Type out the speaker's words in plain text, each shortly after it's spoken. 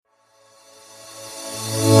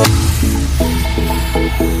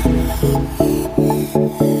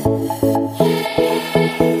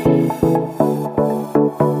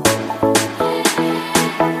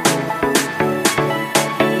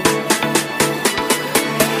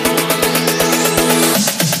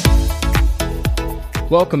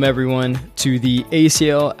Welcome, everyone, to the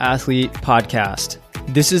ACL Athlete Podcast.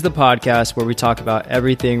 This is the podcast where we talk about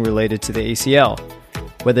everything related to the ACL,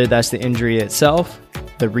 whether that's the injury itself,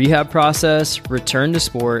 the rehab process, return to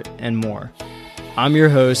sport, and more. I'm your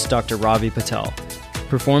host, Dr. Ravi Patel,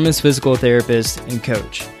 performance physical therapist and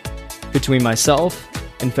coach. Between myself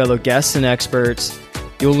and fellow guests and experts,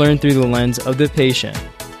 you'll learn through the lens of the patient,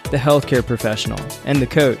 the healthcare professional, and the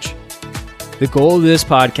coach. The goal of this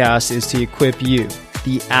podcast is to equip you,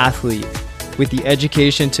 the athlete, with the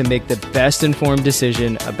education to make the best informed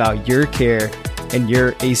decision about your care and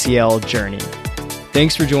your ACL journey.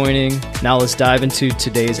 Thanks for joining. Now let's dive into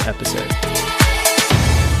today's episode.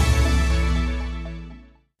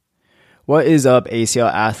 What is up,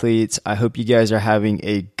 ACL athletes? I hope you guys are having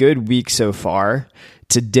a good week so far.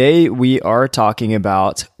 Today we are talking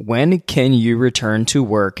about when can you return to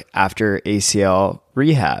work after ACL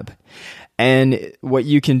rehab. And what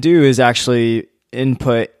you can do is actually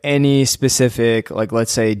input any specific, like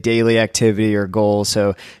let's say daily activity or goal.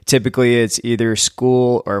 So typically it's either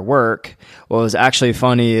school or work. What was actually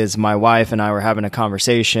funny is my wife and I were having a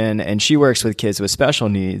conversation, and she works with kids with special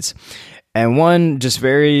needs. And one just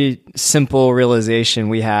very simple realization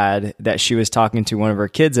we had that she was talking to one of her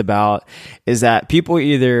kids about is that people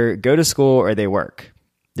either go to school or they work.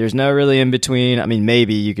 There's no really in between. I mean,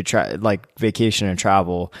 maybe you could try like vacation and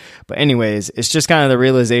travel. But anyways, it's just kind of the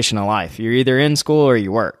realization of life. You're either in school or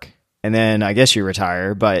you work. And then I guess you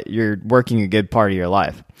retire, but you're working a good part of your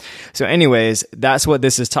life. So anyways, that's what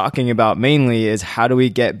this is talking about mainly, is how do we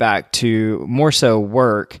get back to more so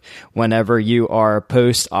work whenever you are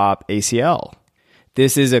post-op ACL?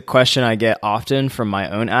 This is a question I get often from my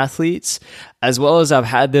own athletes, as well as I've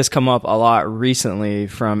had this come up a lot recently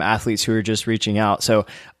from athletes who are just reaching out. So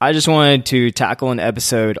I just wanted to tackle an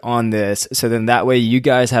episode on this, so then that way you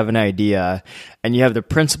guys have an idea and you have the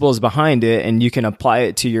principles behind it and you can apply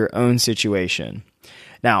it to your own situation.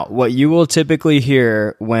 Now, what you will typically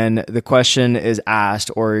hear when the question is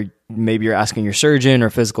asked, or maybe you're asking your surgeon or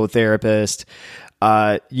physical therapist,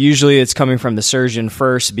 usually it's coming from the surgeon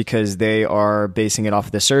first because they are basing it off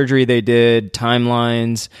of the surgery they did,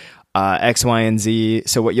 timelines, X, Y, and Z.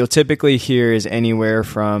 So what you'll typically hear is anywhere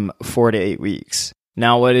from 4 to 8 weeks.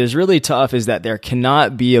 Now, what is really tough is that there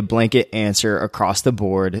cannot be a blanket answer across the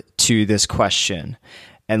board to this question.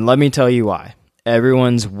 And let me tell you why.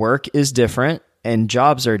 Everyone's work is different and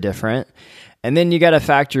jobs are different. And then you got to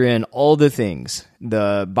factor in all the things: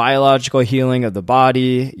 the biological healing of the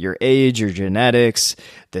body, your age, your genetics,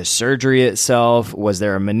 the surgery itself. Was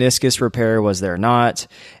there a meniscus repair? Was there not?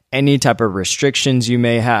 Any type of restrictions you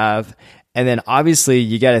may have. And then obviously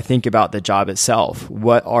you got to think about the job itself.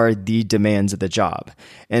 What are the demands of the job?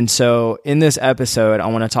 And so in this episode, I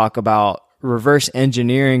want to talk about reverse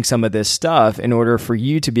engineering some of this stuff in order for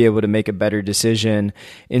you to be able to make a better decision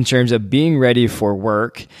in terms of being ready for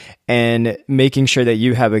work and making sure that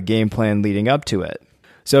you have a game plan leading up to it.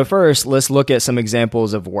 So first, let's look at some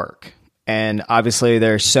examples of work. And obviously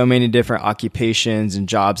there's so many different occupations and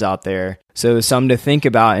jobs out there. So some to think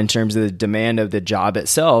about in terms of the demand of the job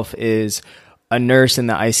itself is a nurse in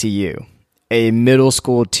the ICU, a middle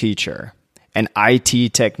school teacher, an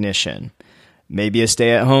IT technician, maybe a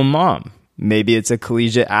stay-at-home mom. Maybe it's a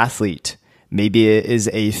collegiate athlete. Maybe it is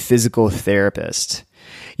a physical therapist.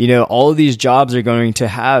 You know, all of these jobs are going to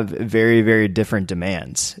have very, very different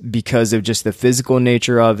demands because of just the physical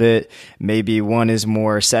nature of it. Maybe one is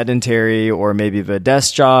more sedentary or maybe a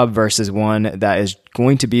desk job versus one that is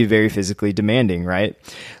going to be very physically demanding, right?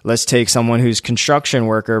 Let's take someone who's construction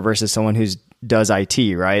worker versus someone who's does IT,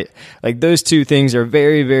 right? Like those two things are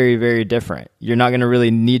very, very, very different. You're not going to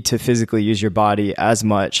really need to physically use your body as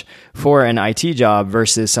much for an IT job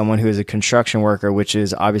versus someone who is a construction worker, which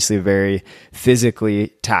is obviously very physically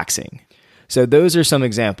taxing. So those are some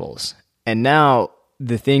examples. And now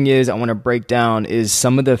the thing is, I want to break down is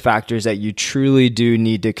some of the factors that you truly do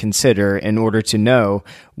need to consider in order to know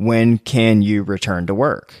when can you return to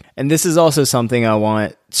work. And this is also something I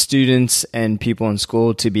want students and people in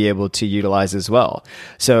school to be able to utilize as well.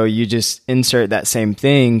 So you just insert that same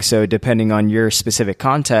thing. So depending on your specific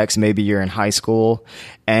context, maybe you're in high school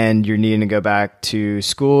and you're needing to go back to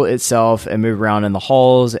school itself and move around in the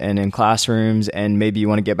halls and in classrooms, and maybe you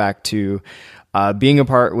want to get back to being a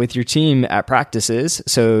part with your team at practices.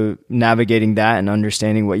 So navigating that and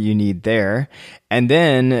understanding what you need there. And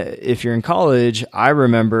then if you're in college, I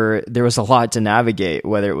remember there was a lot to navigate,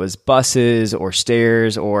 whether it was buses or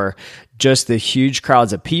stairs or just the huge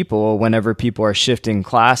crowds of people whenever people are shifting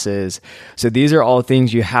classes. So these are all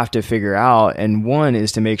things you have to figure out. And one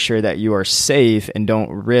is to make sure that you are safe and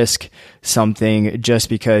don't risk something just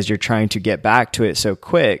because you're trying to get back to it so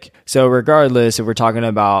quick. So regardless, if we're talking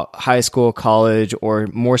about high school, college, or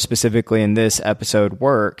more specifically in this episode,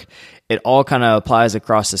 work, it all kind of applies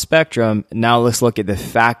across the spectrum. Now let's look at the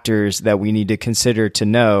factors that we need to consider to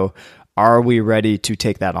know, are we ready to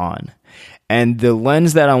take that on? And the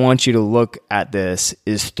lens that I want you to look at this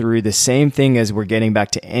is through the same thing as we're getting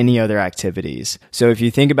back to any other activities. So if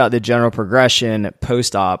you think about the general progression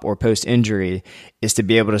post-op or post-injury, is to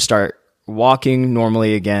be able to start walking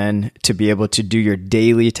normally again, to be able to do your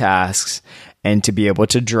daily tasks, and to be able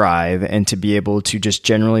to drive, and to be able to just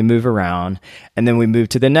generally move around. And then we move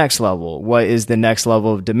to the next level. What is the next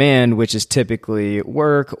level of demand, which is typically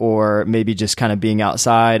work or maybe just kind of being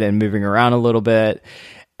outside and moving around a little bit.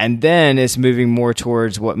 And then it's moving more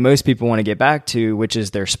towards what most people want to get back to, which is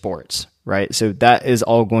their sports, right? So that is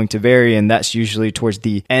all going to vary. And that's usually towards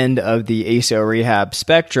the end of the ACL rehab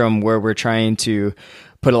spectrum, where we're trying to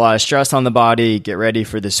put a lot of stress on the body, get ready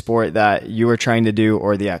for the sport that you are trying to do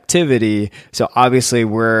or the activity. So obviously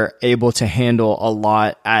we're able to handle a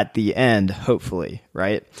lot at the end, hopefully,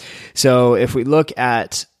 right? So if we look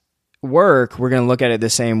at work, we're going to look at it the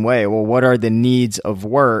same way. Well, what are the needs of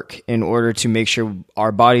work in order to make sure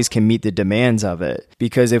our bodies can meet the demands of it?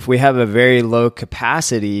 Because if we have a very low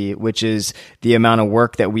capacity, which is the amount of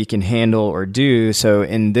work that we can handle or do, so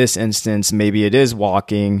in this instance, maybe it is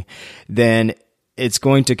walking, then it's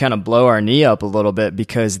going to kind of blow our knee up a little bit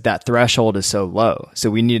because that threshold is so low.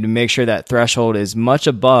 So we need to make sure that threshold is much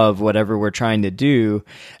above whatever we're trying to do.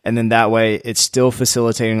 And then that way it's still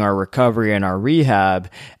facilitating our recovery and our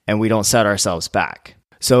rehab, and we don't set ourselves back.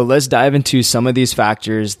 So let's dive into some of these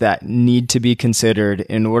factors that need to be considered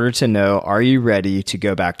in order to know, are you ready to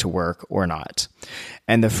go back to work or not?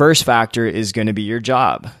 And the first factor is going to be your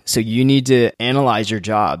job. So you need to analyze your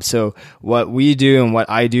job. So what we do and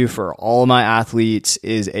what I do for all my athletes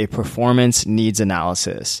is a performance needs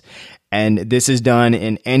analysis. And this is done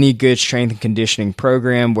in any good strength and conditioning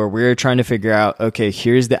program where we're trying to figure out, okay,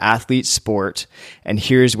 here's the athlete's sport and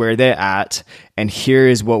here's where they're at. And here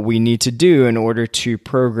is what we need to do in order to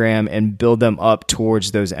program and build them up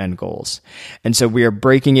towards those end goals. And so we are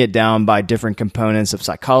breaking it down by different components of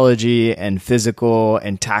psychology and physical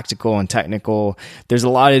and tactical and technical. There's a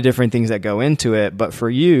lot of different things that go into it. But for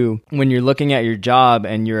you, when you're looking at your job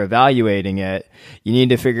and you're evaluating it, you need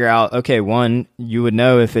to figure out, okay, one, you would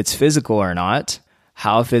know if it's physical or not.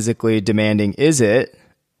 How physically demanding is it?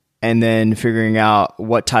 And then figuring out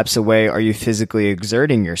what types of way are you physically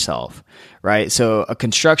exerting yourself, right? So a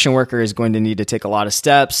construction worker is going to need to take a lot of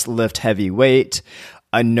steps, lift heavy weight.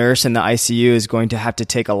 A nurse in the ICU is going to have to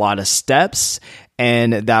take a lot of steps,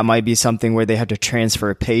 and that might be something where they have to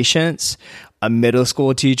transfer patients. A middle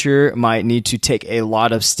school teacher might need to take a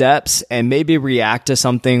lot of steps and maybe react to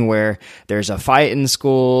something where there's a fight in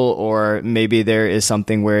school, or maybe there is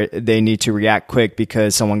something where they need to react quick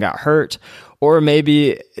because someone got hurt. Or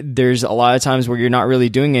maybe there's a lot of times where you're not really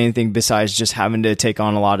doing anything besides just having to take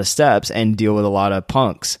on a lot of steps and deal with a lot of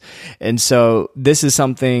punks. And so this is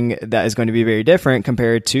something that is going to be very different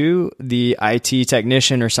compared to the IT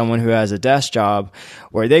technician or someone who has a desk job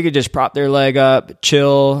where they could just prop their leg up,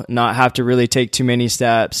 chill, not have to really take too many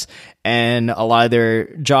steps. And a lot of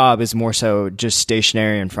their job is more so just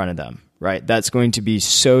stationary in front of them, right? That's going to be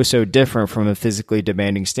so different from a physically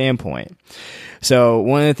demanding standpoint. So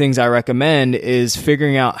one of the things I recommend is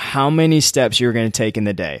figuring out how many steps you're going to take in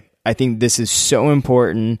the day. I think this is so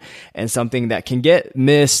important and something that can get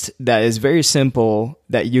missed that is very simple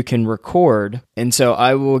that you can record. And so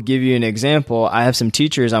I will give you an example. I have some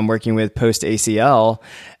teachers I'm working with post ACL,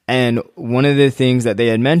 and one of the things that they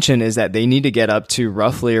had mentioned is that they need to get up to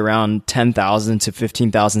roughly around 10,000 to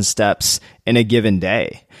 15,000 steps in a given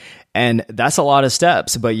day. And that's a lot of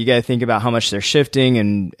steps, but you got to think about how much they're shifting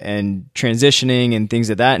and transitioning and things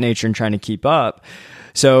of that nature and trying to keep up.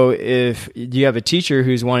 So if you have a teacher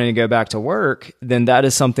who's wanting to go back to work, then that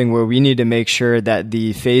is something where we need to make sure that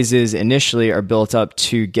the phases initially are built up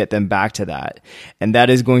to get them back to that. And that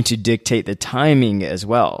is going to dictate the timing as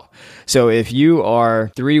well. So if you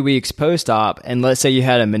are 3 weeks post-op and let's say you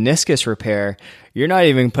had a meniscus repair, you're not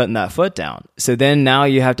even putting that foot down. So then now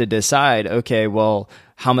you have to decide, okay, well,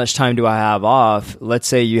 how much time do I have off? Let's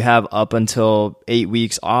say you have up until 8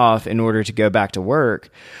 weeks off in order to go back to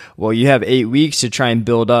work. Well, you have 8 weeks to try and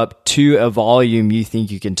build up to a volume you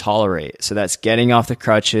think you can tolerate. So that's getting off the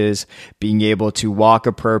crutches, being able to walk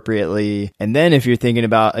appropriately. And then if you're thinking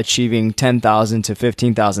about achieving 10,000 to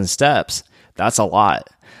 15,000 steps, that's a lot.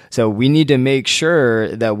 So we need to make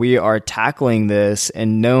sure that we are tackling this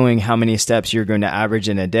and knowing how many steps you're going to average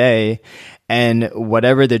in a day and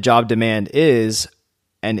whatever the job demand is.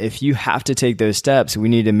 And if you have to take those steps, we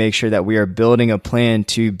need to make sure that we are building a plan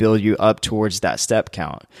to build you up towards that step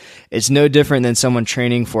count. It's no different than someone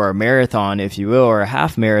training for a marathon, if you will, or a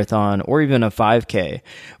half marathon, or even a 5K.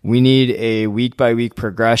 We need a week by week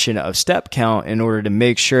progression of step count in order to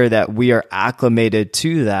make sure that we are acclimated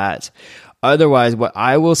to that. Otherwise, what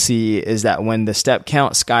I will see is that when the step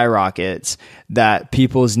count skyrockets, that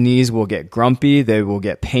people's knees will get grumpy, they will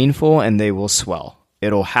get painful, and they will swell.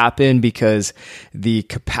 It'll happen because the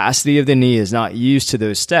capacity of the knee is not used to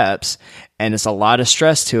those steps, and it's a lot of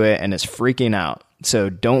stress to it, and it's freaking out. So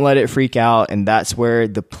don't let it freak out, and that's where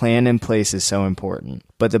the plan in place is so important.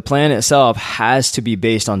 But the plan itself has to be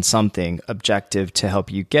based on something objective to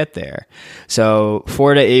help you get there. So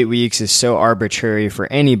 4 to 8 weeks is so arbitrary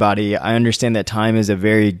for anybody. I understand that time is a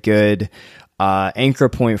very good anchor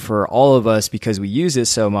point for all of us because we use it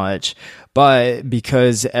so much, but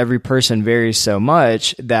because every person varies so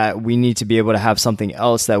much that we need to be able to have something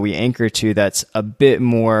else that we anchor to that's a bit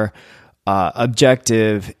more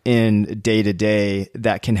objective in day to day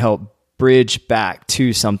that can help bridge back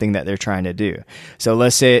to something that they're trying to do. So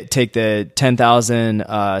let's say take the 10,000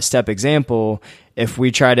 step example. If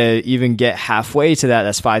we try to even get halfway to that,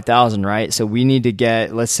 that's 5,000, right? So we need to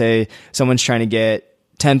get, let's say someone's trying to get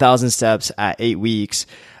 10,000 steps at 8 weeks.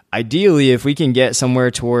 Ideally, if we can get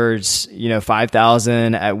somewhere towards,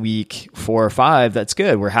 5,000 at week 4 or 5, that's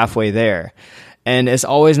good. We're halfway there. And it's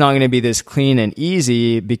always not going to be this clean and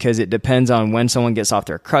easy because it depends on when someone gets off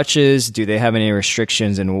their crutches. Do they have any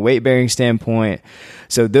restrictions in a weight bearing standpoint?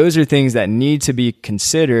 So those are things that need to be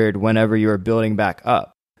considered whenever you are building back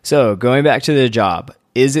up. So going back to the job,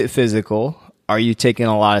 is it physical? Are you taking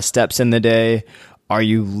a lot of steps in the day? Are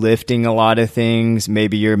you lifting a lot of things?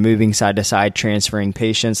 Maybe you're moving side to side, transferring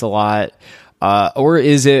patients a lot. Or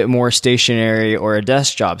is it more stationary or a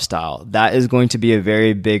desk job style? That is going to be a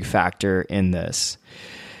very big factor in this.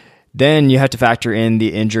 Then you have to factor in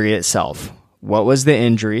the injury itself. What was the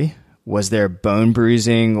injury? Was there bone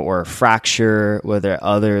bruising or fracture? Were there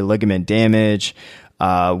other ligament damage?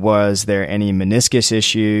 Was there any meniscus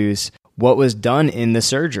issues? What was done in the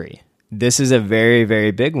surgery? This is a very,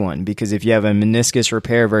 very big one because if you have a meniscus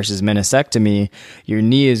repair versus meniscectomy, your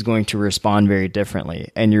knee is going to respond very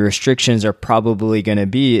differently. And your restrictions are probably going to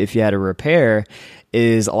be, if you had a repair,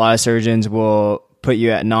 is a lot of surgeons will put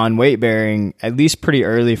you at non-weight bearing at least pretty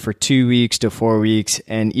early for 2 weeks to 4 weeks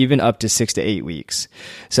and even up to 6 to 8 weeks.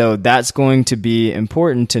 So that's going to be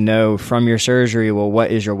important to know from your surgery, well,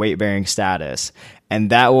 what is your weight bearing status? And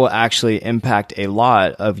that will actually impact a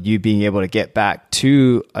lot of you being able to get back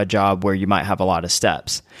to a job where you might have a lot of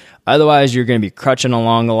steps. Otherwise, you're going to be crutching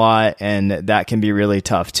along a lot, and that can be really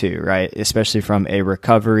tough too, right? Especially from a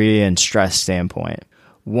recovery and stress standpoint.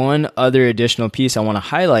 One other additional piece I want to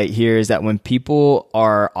highlight here is that when people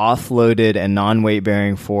are offloaded and non-weight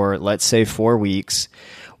bearing for, let's say, 4 weeks,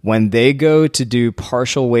 when they go to do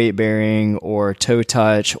partial weight bearing or toe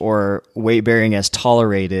touch or weight bearing as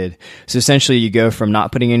tolerated, so essentially you go from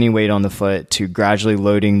not putting any weight on the foot to gradually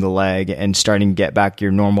loading the leg and starting to get back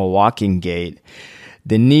your normal walking gait,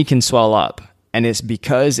 the knee can swell up. And it's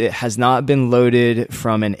because it has not been loaded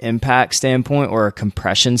from an impact standpoint or a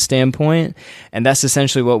compression standpoint. And that's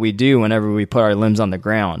essentially what we do whenever we put our limbs on the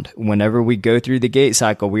ground. Whenever we go through the gait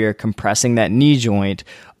cycle, we are compressing that knee joint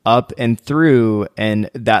up and through, and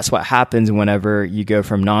that's what happens whenever you go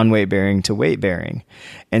from non-weight bearing to weight bearing.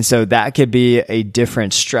 And so that could be a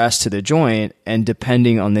different stress to the joint, and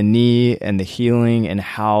depending on the knee and the healing and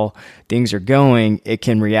how things are going, it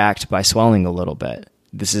can react by swelling a little bit.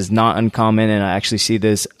 This is not uncommon, and I actually see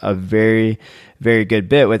this a very, very good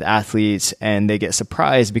bit with athletes, and they get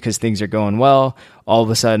surprised because things are going well. All of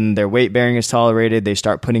a sudden, their weight bearing is tolerated. They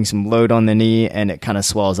start putting some load on the knee, and it kind of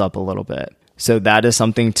swells up a little bit. So that is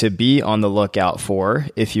something to be on the lookout for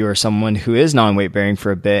if you are someone who is non-weight bearing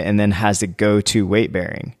for a bit and then has to go to weight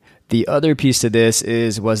bearing. The other piece to this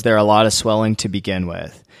is, was there a lot of swelling to begin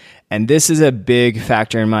with? And this is a big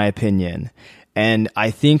factor in my opinion. And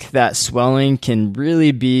I think that swelling can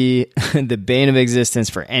really be the bane of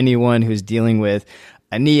existence for anyone who's dealing with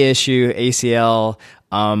a knee issue, ACL,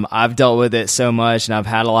 I've dealt with it so much, and I've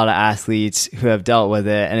had a lot of athletes who have dealt with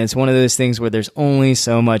it. And it's one of those things where there's only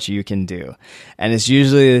so much you can do. And it's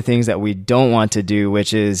usually the things that we don't want to do,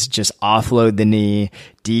 which is just offload the knee,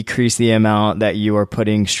 decrease the amount that you are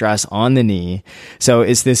putting stress on the knee. So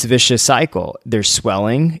it's this vicious cycle. There's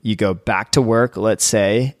swelling. You go back to work, let's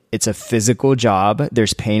say. It's a physical job.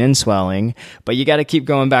 There's pain and swelling, but you got to keep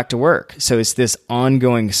going back to work. So it's this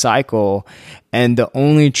ongoing cycle. And the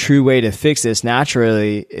only true way to fix this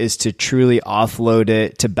naturally is to truly offload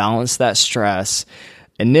it, to balance that stress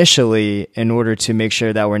initially in order to make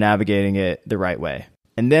sure that we're navigating it the right way.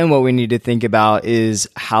 And then what we need to think about is,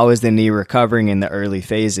 how is the knee recovering in the early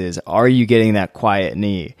phases? Are you getting that quiet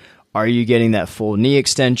knee? Are you getting that full knee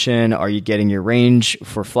extension? Are you getting your range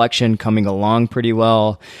for flexion coming along pretty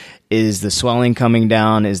well? Is the swelling coming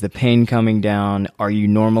down? Is the pain coming down? Are you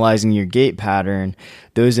normalizing your gait pattern?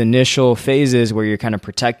 Those initial phases where you're kind of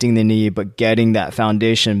protecting the knee but getting that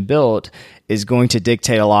foundation built is going to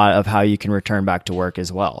dictate a lot of how you can return back to work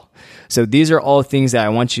as well. So these are all things that I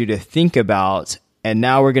want you to think about. And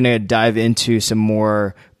now we're going to dive into some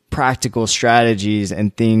more practical strategies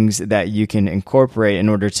and things that you can incorporate in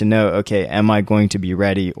order to know, okay, am I going to be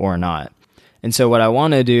ready or not? And so what I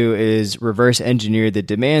want to do is reverse engineer the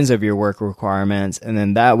demands of your work requirements. And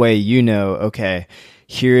then that way, you know, okay,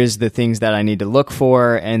 here's the things that I need to look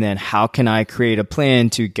for. And then how can I create a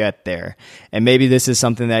plan to get there? And maybe this is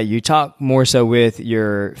something that you talk more so with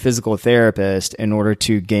your physical therapist in order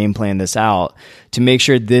to game plan this out, to make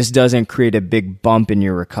sure this doesn't create a big bump in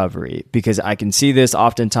your recovery. Because I can see this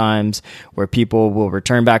oftentimes where people will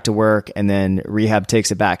return back to work and then rehab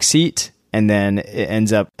takes a back seat, and then it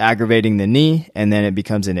ends up aggravating the knee, and then it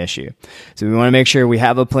becomes an issue. So we want to make sure we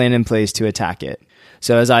have a plan in place to attack it.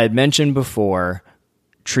 So as I had mentioned before,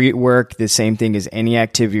 treat work the same thing as any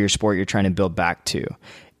activity or sport you're trying to build back to.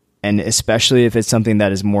 And especially if it's something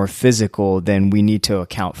that is more physical, then we need to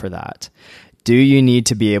account for that. Do you need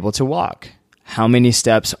to be able to walk? How many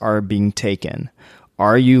steps are being taken?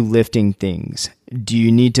 Are you lifting things? Do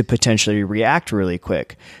you need to potentially react really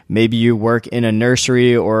quick? Maybe you work in a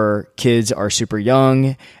nursery or kids are super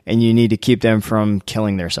young and you need to keep them from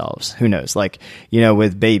killing themselves. Who knows? Like,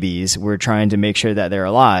 with babies, we're trying to make sure that they're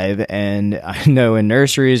alive. And I know in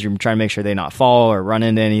nurseries, you're trying to make sure they not fall or run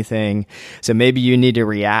into anything. So maybe you need to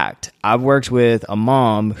react. I've worked with a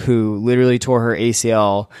mom who literally tore her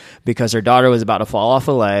ACL because her daughter was about to fall off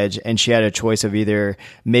a ledge, and she had a choice of either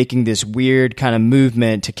making this weird kind of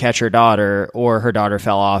movement to catch her daughter, or her daughter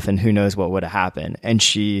fell off and who knows what would have happened. And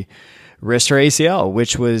she risked her ACL,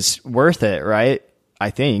 which was worth it, right? I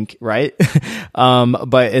think, right?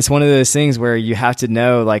 But it's one of those things where you have to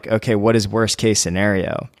know, like, okay, what is worst case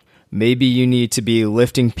scenario? Maybe you need to be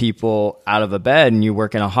lifting people out of a bed and you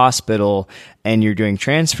work in a hospital and you're doing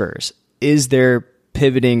transfers. Is there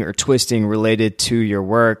pivoting or twisting related to your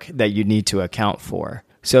work that you need to account for?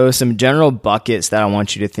 So some general buckets that I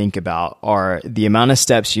want you to think about are the amount of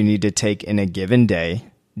steps you need to take in a given day,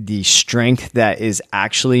 the strength that is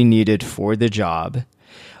actually needed for the job.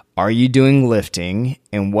 Are you doing lifting,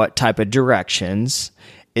 and what type of directions?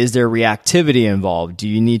 Is there reactivity involved? Do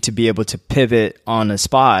you need to be able to pivot on a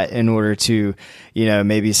spot in order to,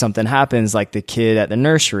 maybe something happens like the kid at the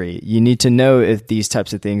nursery? You need to know if these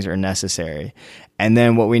types of things are necessary. And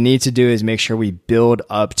then what we need to do is make sure we build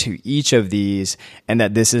up to each of these, and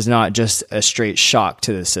that this is not just a straight shock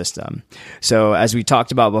to the system. So as we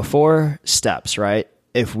talked about before, steps, right?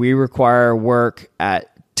 If we require work at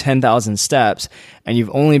 10,000 steps and you've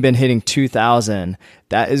only been hitting 2,000,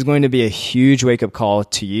 that is going to be a huge wake-up call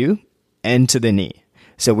to you and to the knee.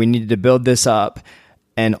 So we need to build this up,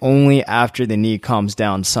 and only after the knee calms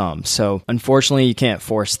down some. So unfortunately, you can't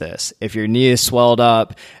force this. If your knee is swelled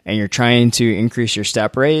up and you're trying to increase your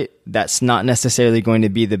step rate, that's not necessarily going to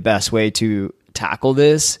be the best way to tackle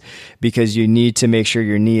this, because you need to make sure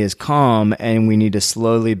your knee is calm, and we need to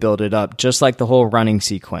slowly build it up, just like the whole running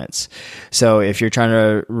sequence. So if you're trying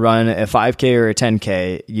to run a 5K or a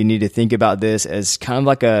 10K, you need to think about this as kind of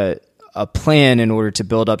like a plan in order to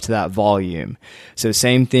build up to that volume. So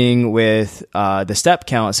same thing with the step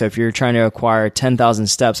count. So if you're trying to acquire 10,000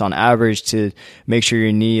 steps on average to make sure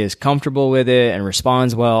your knee is comfortable with it and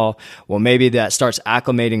responds well, maybe that starts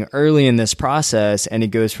acclimating early in this process, and it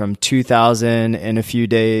goes from 2,000 in a few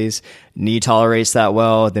days. Knee tolerates that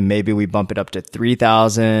well, then maybe we bump it up to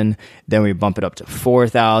 3,000, then we bump it up to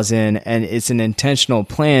 4,000, and it's an intentional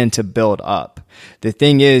plan to build up. The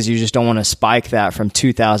thing is, you just don't want to spike that from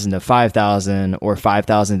 2,000 to 5,000 or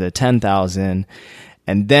 5,000 to 10,000.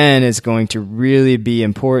 And then it's going to really be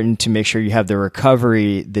important to make sure you have the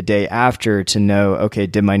recovery the day after to know, okay,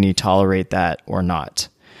 did my knee tolerate that or not?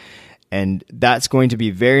 And that's going to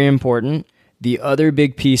be very important. The other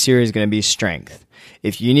big piece here is going to be strength.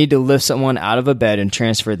 If you need to lift someone out of a bed and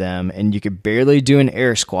transfer them, and you could barely do an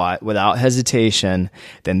air squat without hesitation,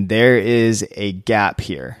 then there is a gap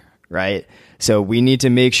here, right? So we need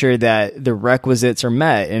to make sure that the requisites are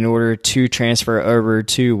met in order to transfer over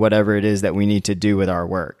to whatever it is that we need to do with our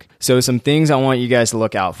work. So some things I want you guys to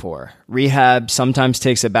look out for. Rehab sometimes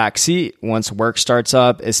takes a back seat once work starts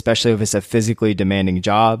up, especially if it's a physically demanding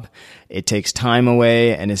job. It takes time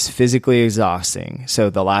away and is physically exhausting.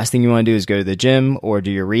 So the last thing you want to do is go to the gym or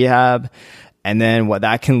do your rehab. And then what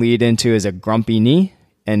that can lead into is a grumpy knee,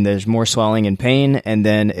 and there's more swelling and pain. And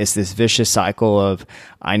then it's this vicious cycle of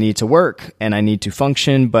I need to work and I need to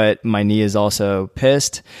function, but my knee is also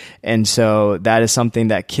pissed. And so that is something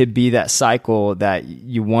that could be that cycle that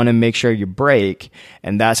you want to make sure you break.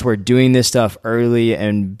 And that's where doing this stuff early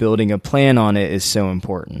and building a plan on it is so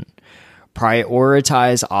important.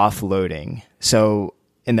 Prioritize offloading. So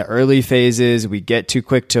in the early phases, we get too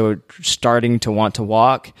quick to starting to want to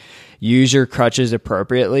walk. Use your crutches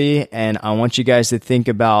appropriately. And I want you guys to think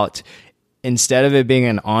about, instead of it being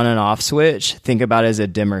an on and off switch, think about it as a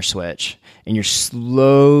dimmer switch. And you're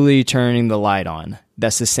slowly turning the light on.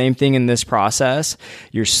 That's the same thing in this process.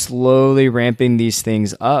 You're slowly ramping these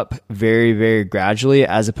things up very, very gradually,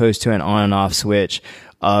 as opposed to an on and off switch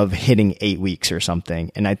of hitting 8 weeks or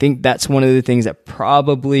something. And I think that's one of the things that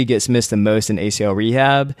probably gets missed the most in ACL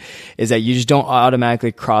rehab, is that you just don't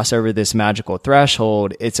automatically cross over this magical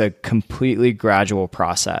threshold. It's a completely gradual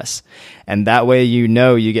process. And that way, you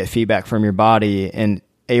get feedback from your body and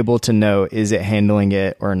able to know, is it handling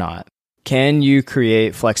it or not? Can you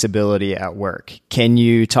create flexibility at work? Can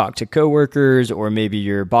you talk to coworkers or maybe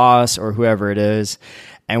your boss or whoever it is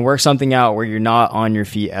and work something out where you're not on your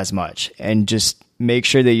feet as much? And just make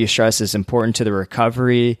sure that you stress it's important to the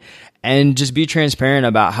recovery, and just be transparent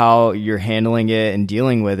about how you're handling it and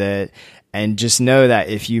dealing with it. And just know that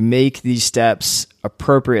if you make these steps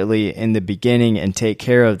appropriately in the beginning and take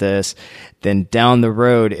care of this, then down the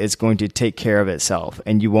road, it's going to take care of itself.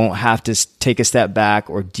 And you won't have to take a step back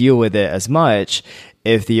or deal with it as much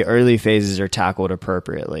if the early phases are tackled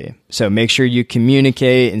appropriately. So make sure you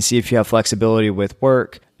communicate and see if you have flexibility with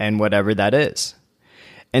work and whatever that is.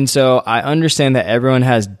 And so I understand that everyone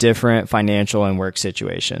has different financial and work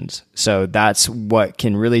situations. So that's what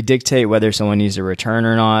can really dictate whether someone needs to return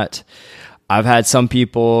or not. I've had some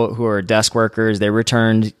people who are desk workers, they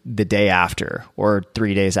returned the day after or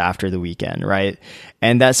 3 days after the weekend, right?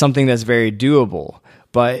 And that's something that's very doable,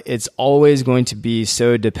 but it's always going to be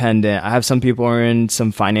so dependent. I have some people who are in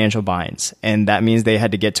some financial binds, and that means they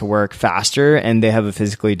had to get to work faster and they have a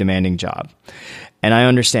physically demanding job. And I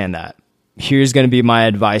understand that. Here's going to be my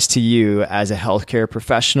advice to you as a healthcare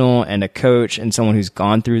professional and a coach and someone who's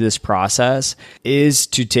gone through this process, is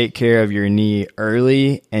to take care of your knee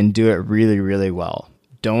early and do it really, really well.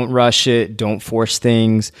 Don't rush it. Don't force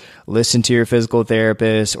things. Listen to your physical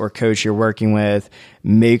therapist or coach you're working with.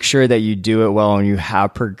 Make sure that you do it well and you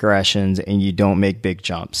have progressions and you don't make big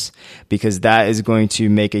jumps, because that is going to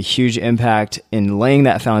make a huge impact in laying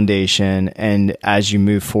that foundation and as you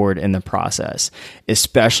move forward in the process,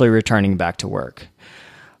 especially returning back to work.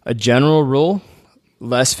 A general rule: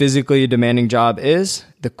 less physically demanding job is,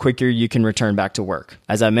 the quicker you can return back to work.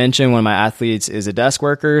 As I mentioned, one of my athletes is a desk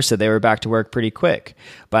worker, so they were back to work pretty quick.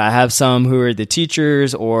 But I have some who are the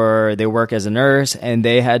teachers or they work as a nurse, and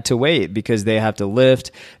they had to wait because they have to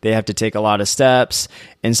lift, they have to take a lot of steps.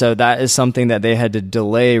 And so that is something that they had to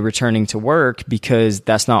delay returning to work, because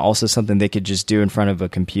that's not also something they could just do in front of a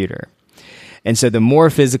computer. And so the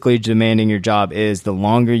more physically demanding your job is, the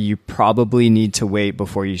longer you probably need to wait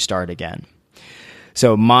before you start again.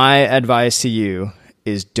 So my advice to you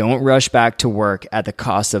is, don't rush back to work at the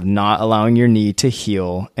cost of not allowing your knee to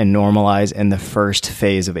heal and normalize in the first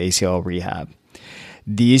phase of ACL rehab.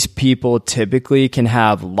 These people typically can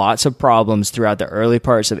have lots of problems throughout the early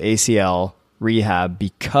parts of ACL rehab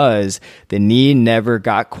because the knee never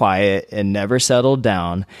got quiet and never settled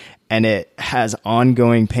down, and it has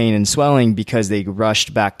ongoing pain and swelling because they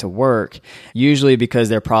rushed back to work, usually because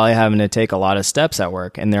they're probably having to take a lot of steps at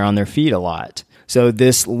work and they're on their feet a lot. So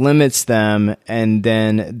this limits them, and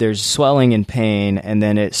then there's swelling and pain, and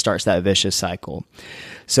then it starts that vicious cycle.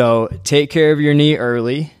 So take care of your knee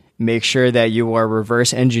early. Make sure that you are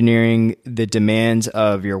reverse engineering the demands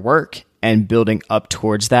of your work and building up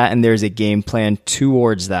towards that. And there's a game plan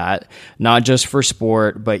towards that, not just for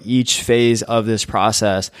sport, but each phase of this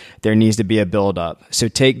process, there needs to be a build up. So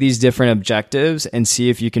take these different objectives and see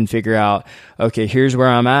if you can figure out, okay, here's where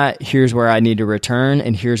I'm at, here's where I need to return,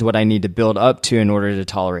 and here's what I need to build up to in order to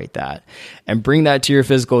tolerate that. And bring that to your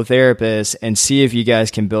physical therapist and see if you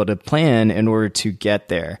guys can build a plan in order to get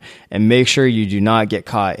there. And make sure you do not get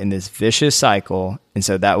caught in this vicious cycle. And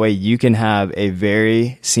so that way you can have a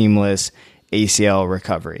very seamless ACL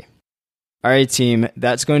recovery. All right, team,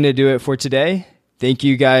 that's going to do it for today. Thank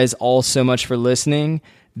you guys all so much for listening.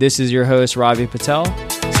 This is your host, Ravi Patel,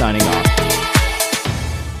 signing off.